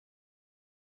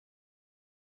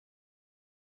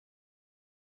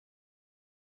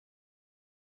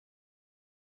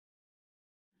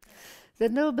The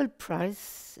Nobel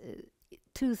Prize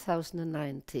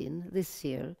 2019, this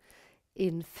year,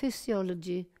 in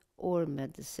Physiology or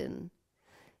Medicine,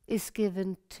 is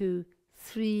given to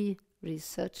 3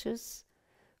 researchers: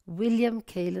 William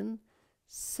Kaelin,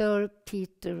 Sir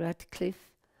Peter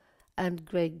Ratcliffe, and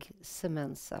Gregg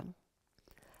Semenza.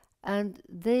 And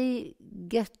they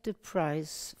get the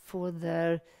prize for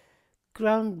their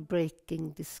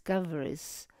groundbreaking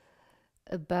discoveries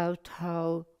about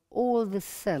how all the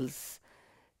cells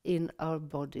in our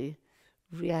body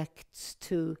reacts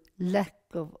to lack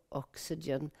of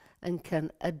oxygen and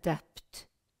can adapt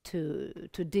to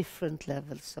different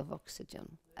levels of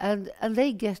oxygen. And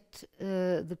they get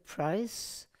the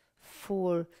prize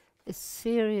for a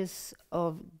series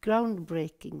of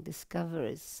groundbreaking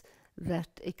discoveries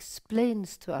that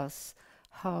explains to us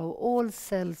how all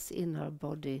cells in our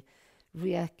body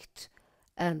react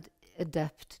and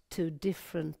adapt to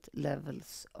different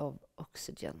levels of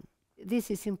oxygen.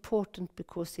 This is important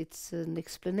because it's an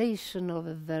explanation of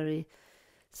a very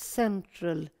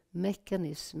central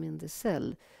mechanism in the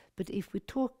cell. But if we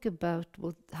talk about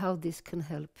how this can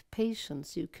help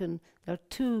patients, there are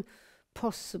 2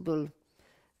 possible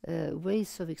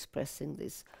ways of expressing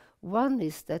this. One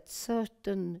is that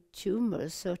certain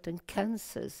tumors, certain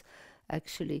cancers,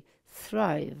 actually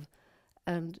thrive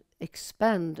and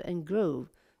expand and grow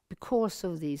because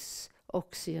of these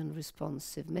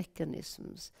oxygen-responsive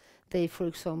mechanisms. They, for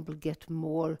example, get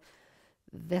more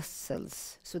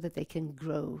vessels so that they can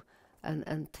grow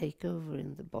and take over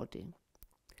in the body.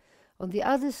 On the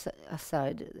other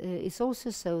side, it's also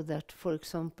so that, for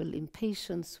example, in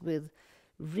patients with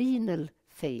renal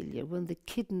failure, when the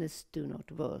kidneys do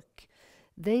not work,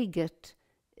 they get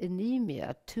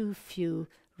anemia, too few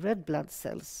red blood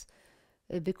cells,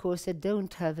 because they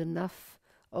don't have enough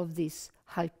of this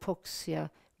hypoxia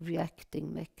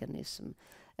reacting mechanism.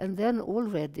 And then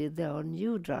already there are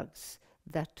new drugs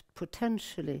that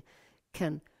potentially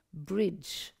can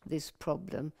bridge this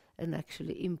problem and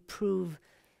actually improve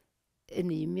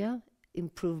anemia,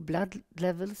 improve blood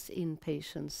levels in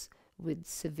patients with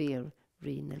severe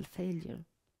renal failure.